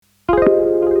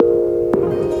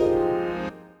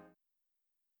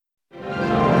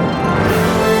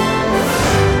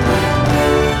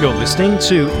listening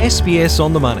to SBS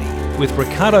On The Money with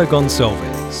Ricardo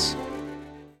Gonçalves.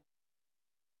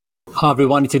 Hi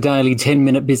everyone, it's a daily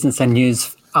 10-minute business and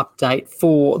news update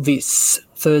for this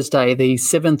Thursday, the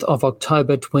 7th of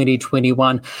October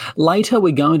 2021. Later,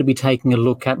 we're going to be taking a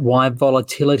look at why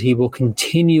volatility will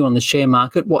continue on the share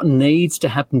market, what needs to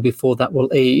happen before that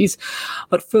will ease.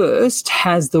 But first,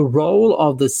 has the role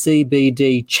of the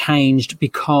CBD changed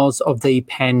because of the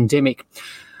pandemic?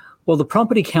 Well, the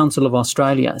Property Council of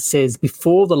Australia says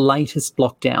before the latest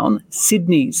lockdown,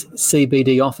 Sydney's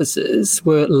CBD offices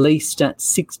were leased at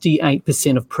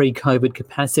 68% of pre-COVID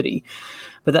capacity,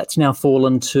 but that's now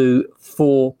fallen to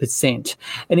 4%.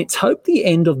 And it's hoped the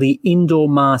end of the indoor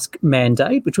mask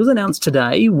mandate, which was announced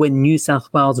today when New South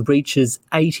Wales reaches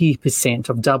 80%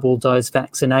 of double dose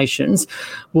vaccinations,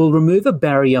 will remove a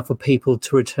barrier for people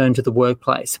to return to the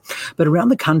workplace. But around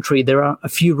the country, there are a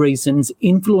few reasons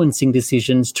influencing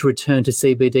decisions to return to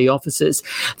CBD offices.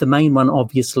 The main one,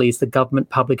 obviously, is the government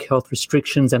public health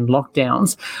restrictions and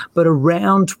lockdowns, but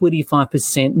around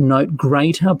 25% note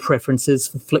greater preferences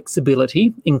for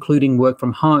flexibility, including work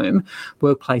from home,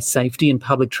 workplace safety and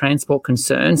public transport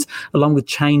concerns, along with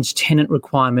changed tenant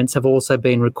requirements, have also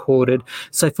been recorded.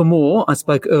 So for more, I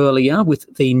spoke earlier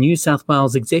with the New South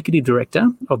Wales Executive Director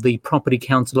of the Property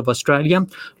Council of Australia,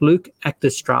 Luke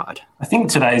Acterstrade. I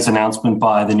think today's announcement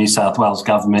by the New South Wales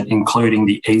government, including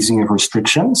the easing of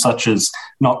restrictions, such as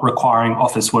not requiring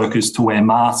office workers to wear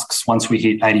masks once we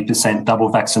hit 80% double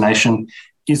vaccination,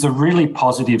 is a really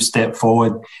positive step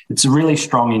forward. It's a really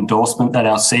strong endorsement that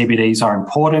our CBDs are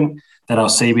important, that our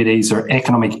CBDs are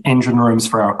economic engine rooms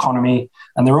for our economy,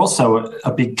 and they're also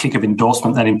a big kick of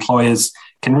endorsement that employers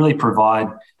can really provide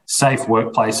safe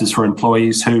workplaces for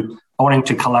employees who are wanting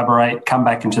to collaborate, come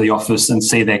back into the office and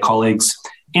see their colleagues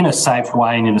in a safe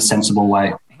way and in a sensible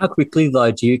way. How quickly,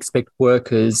 though, do you expect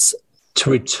workers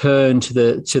to return to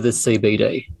the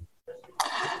CBD?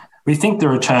 We think the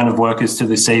return of workers to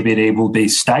the CBD will be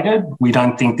staggered. We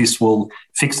don't think this will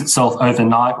fix itself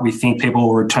overnight. We think people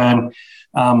will return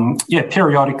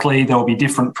periodically. There will be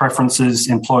different preferences.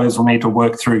 Employers will need to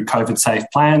work through COVID-safe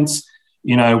plans.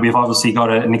 You know, we've obviously got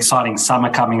an exciting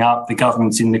summer coming up. The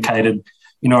government's indicated,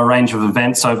 a range of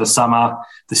events over summer.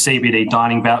 The CBD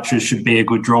dining vouchers should be a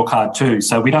good draw card too.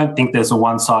 So we don't think there's a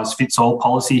one-size-fits-all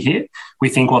policy here. We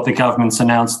think what the government's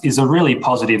announced is a really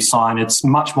positive sign. It's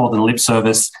much more than lip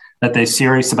service, that they're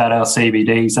serious about our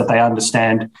CBDs, that they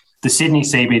understand the Sydney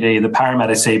CBD, the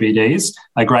Parramatta CBDs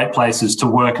are great places to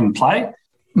work and play.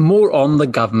 More on the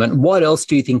government, what else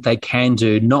do you think they can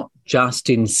do, not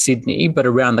just in Sydney, but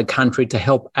around the country to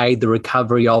help aid the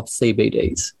recovery of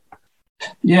CBDs?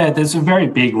 Yeah, there's a very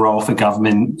big role for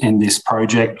government in this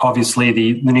project. Obviously,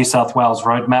 the New South Wales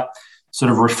roadmap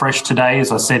sort of refreshed today,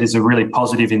 as I said, is a really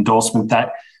positive endorsement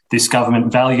that this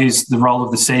government values the role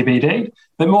of the CBD.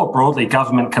 But more broadly,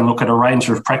 government can look at a range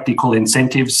of practical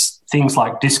incentives, things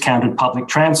like discounted public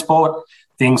transport,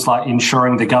 things like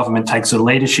ensuring the government takes a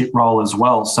leadership role as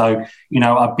well. So,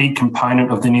 a big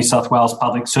component of the New South Wales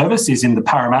public service is in the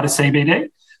Parramatta CBD.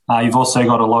 You've also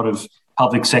got a lot of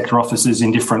public sector offices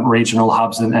in different regional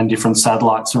hubs and different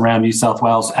satellites around New South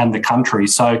Wales and the country.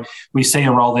 So we see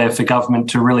a role there for government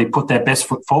to really put their best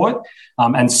foot forward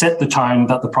and set the tone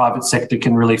that the private sector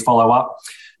can really follow up.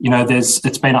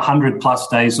 It's been 100 plus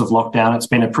days of lockdown. It's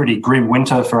been a pretty grim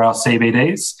winter for our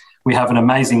CBDs. We have an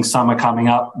amazing summer coming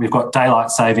up. We've got daylight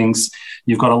savings.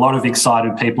 You've got a lot of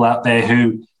excited people out there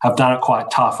who have done it quite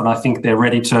tough, and I think they're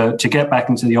ready to get back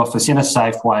into the office in a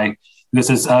safe way. Because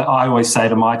as I always say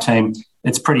to my team,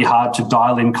 it's pretty hard to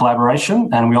dial in collaboration,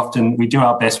 and we do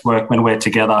our best work when we're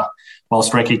together,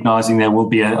 whilst recognising there will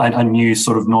be a new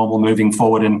sort of normal moving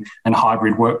forward, and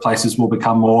hybrid workplaces will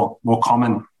become more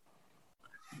common.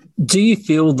 Do you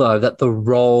feel, though, that the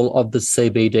role of the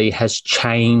CBD has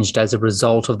changed as a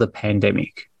result of the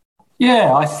pandemic?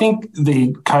 Yeah, I think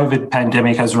the COVID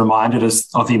pandemic has reminded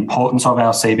us of the importance of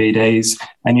our CBDs,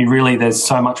 and there's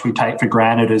so much we take for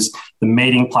granted as the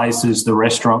meeting places, the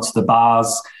restaurants, the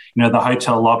bars, the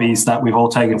hotel lobbies that we've all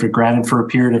taken for granted for a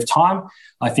period of time.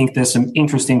 I think there's some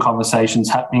interesting conversations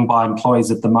happening by employees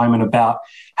at the moment about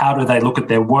how do they look at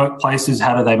their workplaces,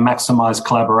 how do they maximise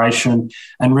collaboration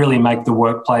and really make the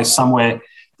workplace somewhere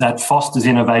that fosters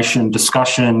innovation,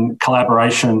 discussion,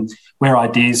 collaboration, where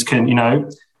ideas can,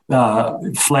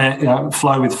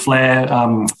 flow with flair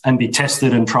and be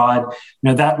tested and tried.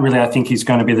 That really, I think, is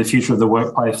going to be the future of the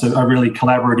workplace, a really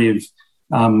collaborative,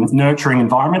 nurturing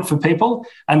environment for people.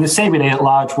 And the CBD at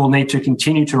large will need to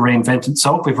continue to reinvent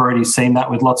itself. We've already seen that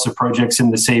with lots of projects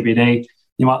in the CBD.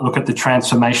 You might look at the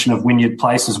transformation of Wynyard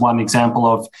Place as one example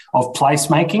of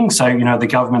placemaking. So, the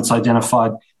government's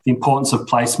identified the importance of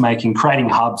placemaking, creating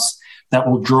hubs that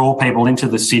will draw people into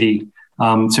the city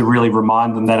to really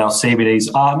remind them that our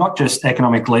CBDs are not just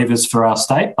economic levers for our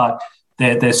state, but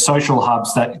they're social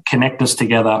hubs that connect us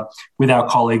together with our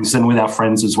colleagues and with our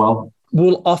friends as well.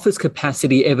 Will office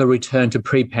capacity ever return to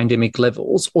pre-pandemic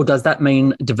levels, or does that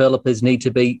mean developers need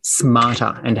to be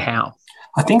smarter, and how?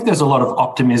 I think there's a lot of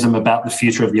optimism about the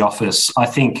future of the office. I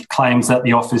think claims that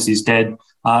the office is dead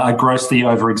are grossly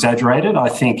over-exaggerated. I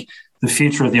think the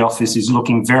future of the office is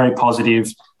looking very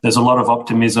positive. There's a lot of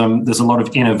optimism. There's a lot of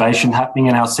innovation happening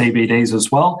in our CBDs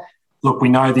as well. Look, we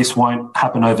know this won't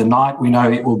happen overnight. We know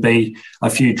it will be a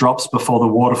few drops before the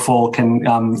waterfall can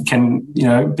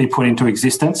be put into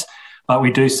existence. But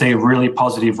we do see a really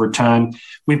positive return.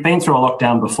 We've been through a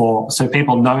lockdown before, so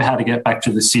people know how to get back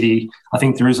to the city. I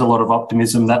think there is a lot of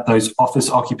optimism that those office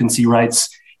occupancy rates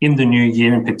in the new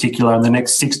year in particular, in the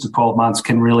next 6 to 12 months,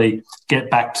 can really get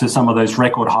back to some of those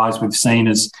record highs we've seen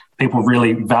as people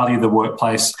really value the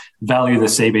workplace, value the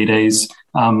CBDs,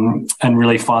 and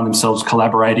really find themselves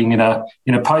collaborating in a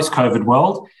post-COVID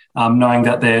world, knowing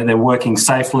that they're working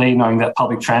safely, knowing that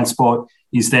public transport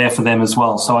is there for them as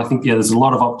well. So I think, there's a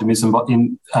lot of optimism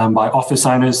by office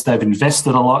owners. They've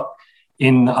invested a lot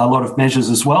in a lot of measures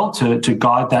as well to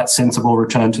guide that sensible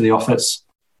return to the office.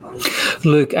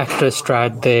 Luke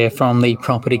Achterstraad there from the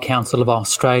Property Council of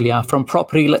Australia. From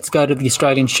property, let's go to the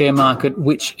Australian share market,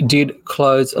 which did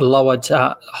close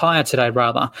higher today,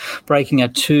 breaking a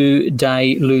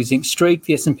 2-day losing streak.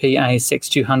 The S&P ASX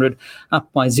 200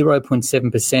 up by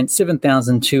 0.7%,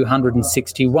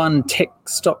 7,261. Tech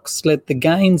stocks led the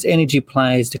gains. Energy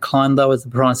players declined, though, as the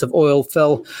price of oil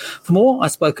fell. For more, I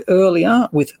spoke earlier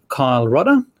with Kyle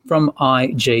Rodder from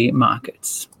IG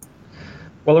Markets.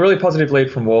 Well, a really positive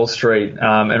lead from Wall Street,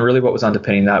 and really what was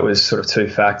underpinning that was sort of two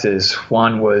factors.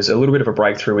 One was a little bit of a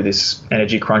breakthrough with this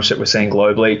energy crunch that we're seeing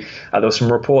globally. There were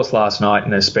some reports last night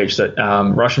in a speech that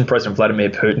Russian President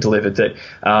Vladimir Putin delivered that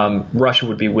Russia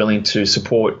would be willing to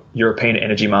support European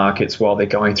energy markets while they're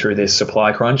going through this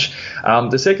supply crunch.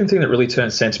 The second thing that really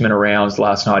turned sentiment around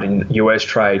last night in US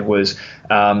trade was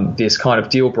this kind of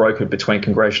deal brokered between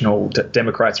congressional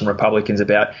Democrats and Republicans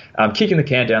about kicking the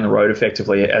can down the road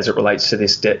effectively as it relates to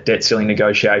this debt ceiling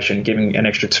negotiation, giving an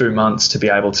extra 2 months to be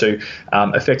able to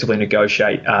effectively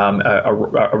negotiate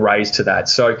a raise to that.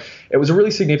 So it was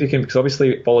really significant because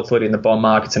obviously volatility in the bond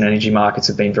markets and energy markets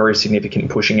have been very significant in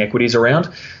pushing equities around.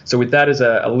 So with that as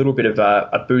a little bit of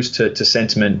a boost to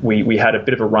sentiment, we had a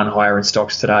bit of a run higher in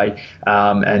stocks today,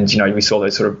 and we saw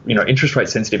those sort of interest rate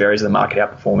sensitive areas of the market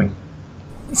outperforming.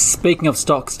 Speaking of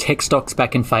stocks, tech stocks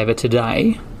back in favour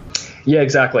today. Yeah,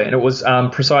 exactly. And it was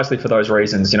precisely for those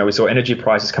reasons. We saw energy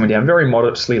prices coming down very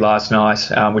modestly last night,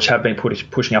 which have been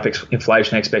pushing up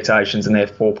inflation expectations and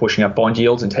therefore pushing up bond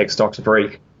yields, and tech stocks are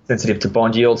very sensitive to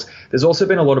bond yields. There's also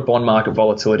been a lot of bond market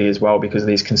volatility as well because of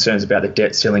these concerns about the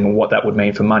debt ceiling and what that would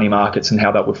mean for money markets and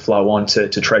how that would flow on to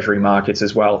treasury markets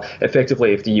as well,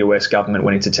 effectively if the US government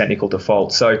went into technical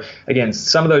default. So again,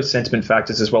 some of those sentiment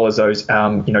factors as well as those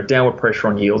downward pressure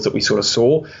on yields that we sort of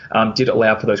saw did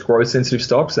allow for those growth sensitive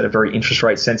stocks that are very interest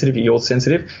rate sensitive, yield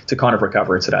sensitive, to kind of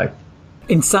recover today.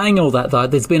 In saying all that though,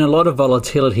 there's been a lot of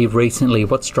volatility recently.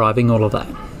 What's driving all of that?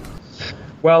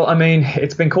 Well, I mean,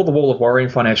 it's been called the wall of worry in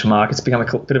financial markets. It's become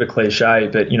a bit of a cliche,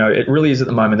 but, it really is at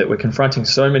the moment that we're confronting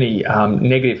so many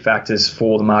negative factors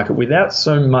for the market without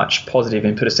so much positive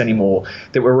impetus anymore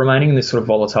that we're remaining in this sort of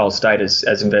volatile state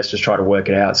as investors try to work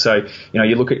it out. So,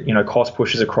 you look at, cost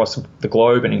pushes across the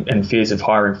globe and fears of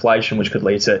higher inflation, which could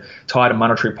lead to tighter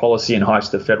monetary policy and hikes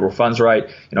to the federal funds rate,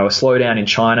 a slowdown in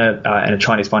China and a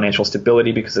Chinese financial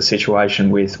stability because of the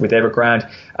situation with Evergrande,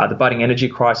 the budding energy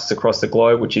crisis across the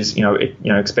globe, which is,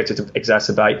 expected to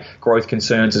exacerbate growth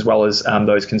concerns as well as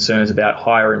those concerns about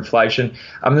higher inflation.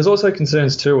 There's also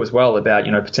concerns too as well about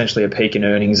potentially a peak in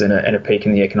earnings and a peak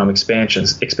in the economic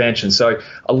expansion. So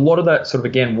a lot of that sort of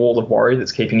again wall of worry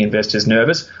that's keeping investors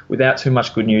nervous without too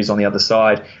much good news on the other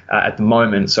side at the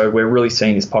moment. So we're really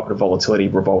seeing this pocket of volatility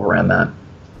revolve around that.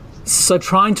 So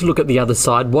trying to look at the other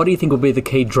side, what do you think will be the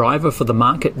key driver for the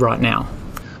market right now?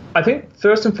 I think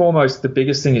first and foremost, the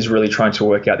biggest thing is really trying to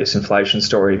work out this inflation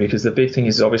story, because the big thing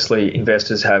is obviously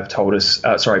investors have told us,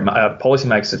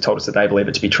 policymakers have told us that they believe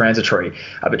it to be transitory,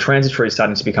 but transitory is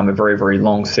starting to become a very, very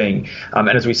long thing. And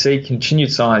as we see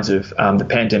continued signs of the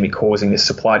pandemic causing this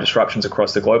supply disruptions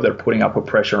across the globe that are putting upward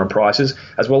pressure on prices,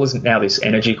 as well as now this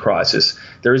energy crisis,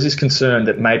 there is this concern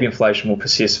that maybe inflation will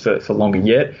persist for longer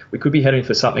yet. We could be heading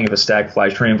for something of a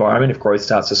stagflationary environment if growth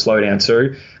starts to slow down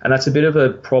too. And that's a bit of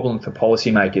a problem for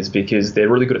policymakers, because is they're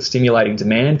really good at stimulating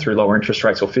demand through lower interest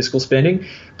rates or fiscal spending,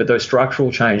 but those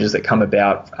structural changes that come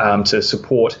about to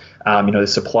support the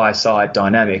supply side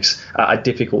dynamics are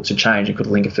difficult to change and could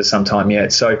linger for some time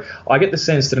yet. So I get the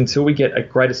sense that until we get a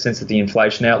greater sense of the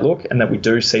inflation outlook, and that we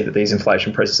do see that these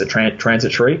inflation pressures are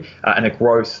transitory, and that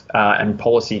growth and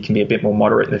policy can be a bit more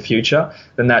moderate in the future,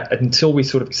 then that until we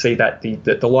sort of see that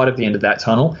the light at the end of that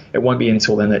tunnel, it won't be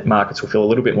until then that markets will feel a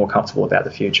little bit more comfortable about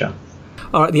the future.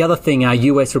 All right, the other thing, our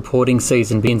US reporting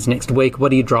season begins next week.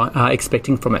 What are you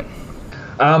expecting from it?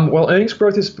 Well, earnings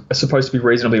growth is supposed to be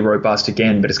reasonably robust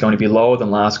again, but it's going to be lower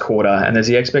than last quarter. And there's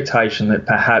the expectation that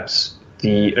perhaps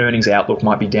the earnings outlook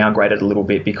might be downgraded a little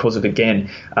bit because of, again,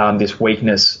 this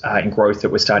weakness in growth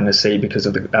that we're starting to see because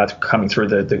of the coming through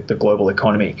the global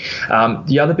economy.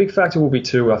 The other big factor will be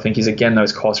too, I think, is again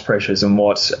those cost pressures and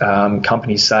what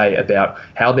companies say about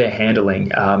how they're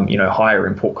handling, higher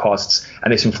input costs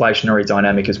and this inflationary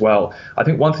dynamic as well. I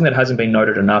think one thing that hasn't been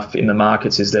noted enough in the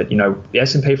markets is that, the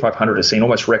S&P 500 has seen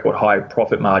almost record high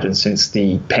profit margins since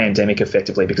the pandemic,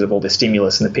 effectively, because of all the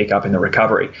stimulus and the pickup in the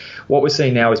recovery. What we're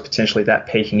seeing now is potentially that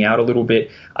peaking out a little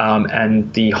bit,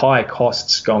 and the higher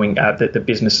costs going that the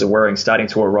businesses are wearing starting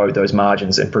to erode those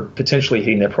margins and potentially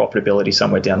hitting their profitability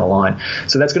somewhere down the line.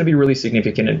 So that's going to be really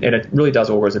significant, and it really does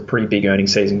augur as a pretty big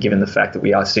earnings season, given the fact that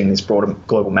we are seeing this broader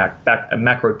global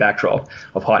macro backdrop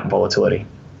of heightened volatility.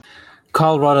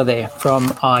 Kyle Rodder there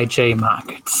from IG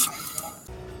Markets.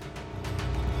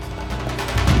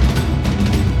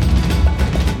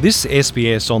 This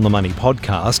SBS On The Money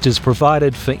podcast is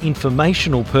provided for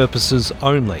informational purposes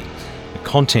only. The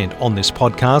content on this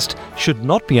podcast should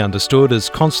not be understood as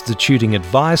constituting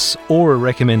advice or a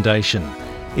recommendation.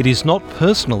 It is not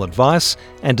personal advice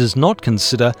and does not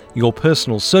consider your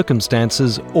personal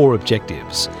circumstances or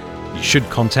objectives. You should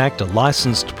contact a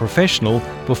licensed professional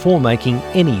before making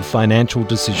any financial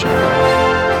decision.